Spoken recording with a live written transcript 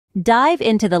Dive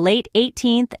into the late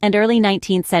 18th and early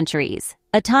 19th centuries,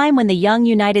 a time when the young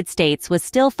United States was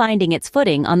still finding its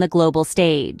footing on the global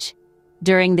stage.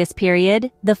 During this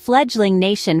period, the fledgling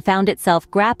nation found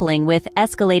itself grappling with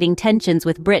escalating tensions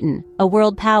with Britain, a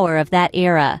world power of that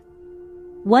era.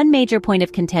 One major point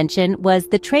of contention was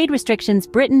the trade restrictions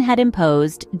Britain had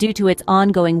imposed due to its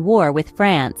ongoing war with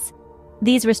France.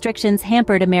 These restrictions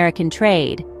hampered American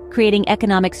trade, creating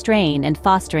economic strain and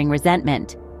fostering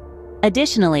resentment.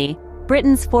 Additionally,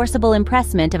 Britain's forcible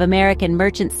impressment of American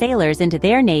merchant sailors into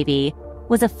their navy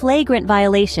was a flagrant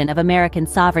violation of American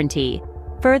sovereignty,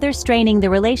 further straining the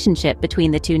relationship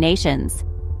between the two nations.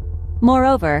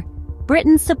 Moreover,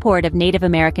 Britain's support of Native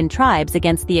American tribes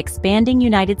against the expanding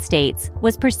United States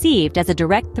was perceived as a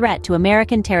direct threat to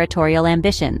American territorial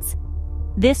ambitions.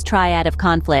 This triad of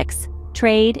conflicts,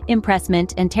 trade,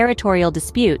 impressment, and territorial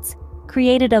disputes,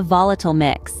 created a volatile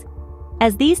mix.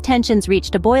 As these tensions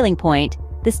reached a boiling point,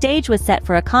 the stage was set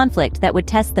for a conflict that would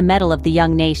test the mettle of the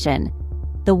young nation: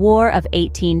 the War of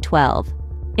 1812.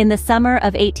 In the summer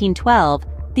of 1812,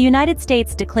 the United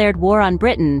States declared war on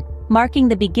Britain, marking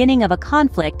the beginning of a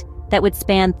conflict that would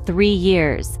span 3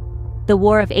 years. The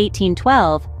War of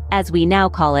 1812, as we now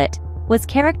call it, was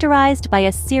characterized by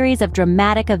a series of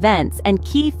dramatic events and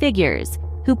key figures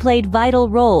who played vital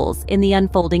roles in the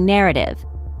unfolding narrative.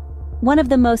 One of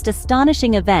the most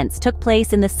astonishing events took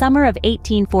place in the summer of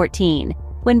 1814,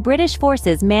 when British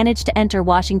forces managed to enter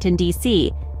Washington,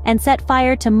 D.C., and set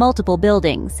fire to multiple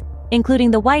buildings,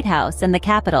 including the White House and the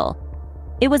Capitol.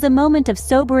 It was a moment of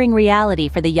sobering reality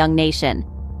for the young nation,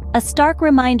 a stark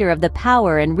reminder of the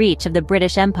power and reach of the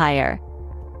British Empire.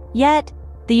 Yet,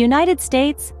 the United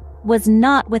States was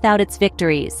not without its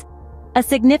victories. A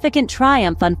significant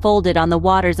triumph unfolded on the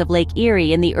waters of Lake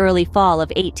Erie in the early fall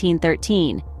of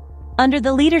 1813. Under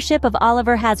the leadership of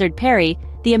Oliver Hazard Perry,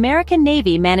 the American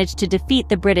Navy managed to defeat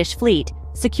the British fleet,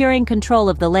 securing control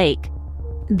of the lake.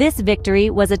 This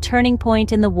victory was a turning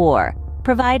point in the war,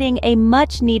 providing a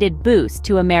much-needed boost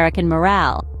to American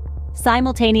morale.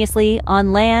 Simultaneously,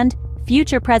 on land,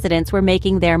 future presidents were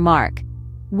making their mark.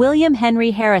 William Henry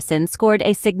Harrison scored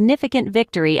a significant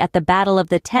victory at the Battle of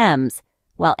the Thames,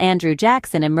 while Andrew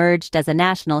Jackson emerged as a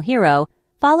national hero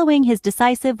following his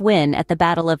decisive win at the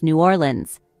Battle of New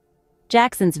Orleans.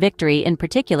 Jackson's victory, in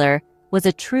particular, was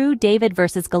a true David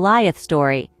versus Goliath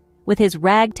story, with his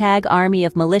ragtag army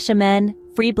of militiamen,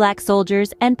 free black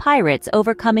soldiers, and pirates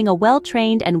overcoming a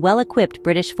well-trained and well-equipped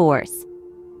British force.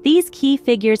 These key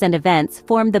figures and events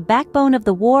formed the backbone of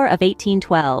the War of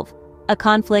 1812, a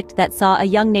conflict that saw a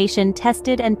young nation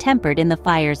tested and tempered in the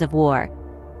fires of war.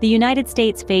 The United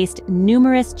States faced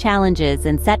numerous challenges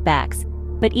and setbacks,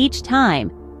 but each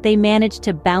time, they managed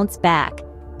to bounce back,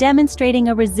 demonstrating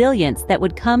a resilience that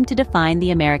would come to define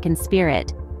the American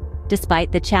spirit.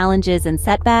 Despite the challenges and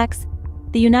setbacks,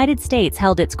 the United States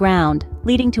held its ground,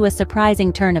 leading to a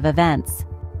surprising turn of events.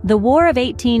 The War of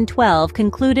 1812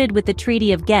 concluded with the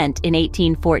Treaty of Ghent in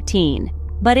 1814,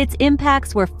 but its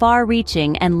impacts were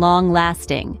far-reaching and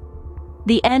long-lasting.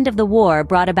 The end of the war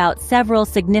brought about several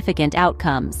significant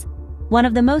outcomes. One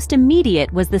of the most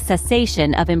immediate was the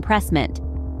cessation of impressment.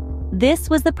 This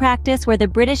was the practice where the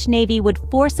British Navy would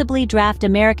forcibly draft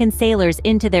American sailors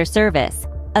into their service,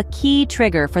 a key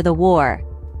trigger for the war.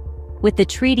 With the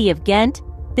Treaty of Ghent,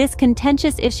 this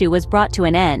contentious issue was brought to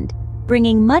an end,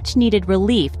 bringing much-needed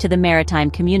relief to the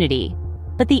maritime community.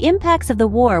 But the impacts of the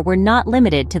war were not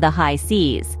limited to the high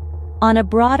seas. On a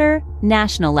broader,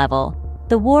 national level,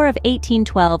 the War of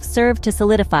 1812 served to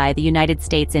solidify the United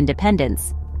States'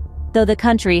 independence. Though the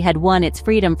country had won its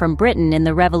freedom from Britain in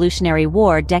the Revolutionary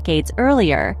War decades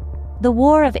earlier, the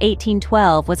War of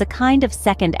 1812 was a kind of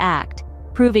second act,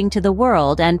 proving to the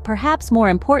world, and perhaps more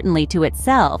importantly to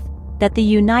itself, that the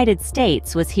United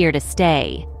States was here to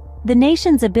stay. The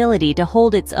nation's ability to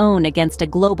hold its own against a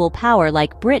global power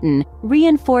like Britain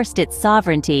reinforced its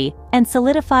sovereignty and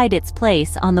solidified its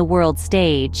place on the world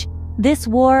stage. This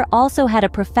war also had a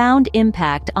profound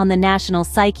impact on the national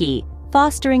psyche,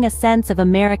 fostering a sense of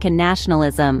American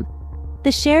nationalism.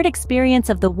 The shared experience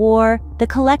of the war, the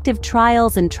collective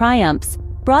trials and triumphs,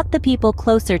 brought the people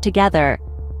closer together.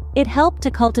 It helped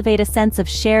to cultivate a sense of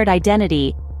shared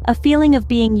identity, a feeling of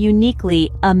being uniquely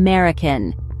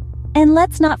American. And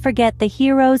let's not forget the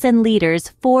heroes and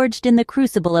leaders forged in the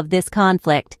crucible of this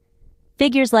conflict.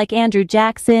 Figures like Andrew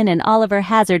Jackson and Oliver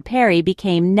Hazard Perry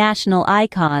became national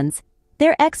icons,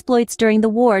 their exploits during the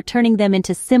war turning them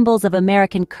into symbols of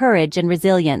American courage and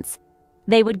resilience.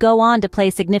 They would go on to play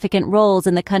significant roles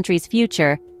in the country's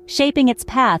future, shaping its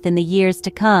path in the years to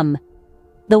come.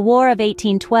 The War of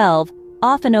 1812,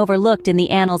 often overlooked in the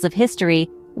annals of history,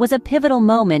 was a pivotal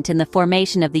moment in the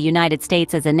formation of the United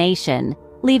States as a nation,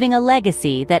 leaving a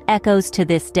legacy that echoes to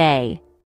this day.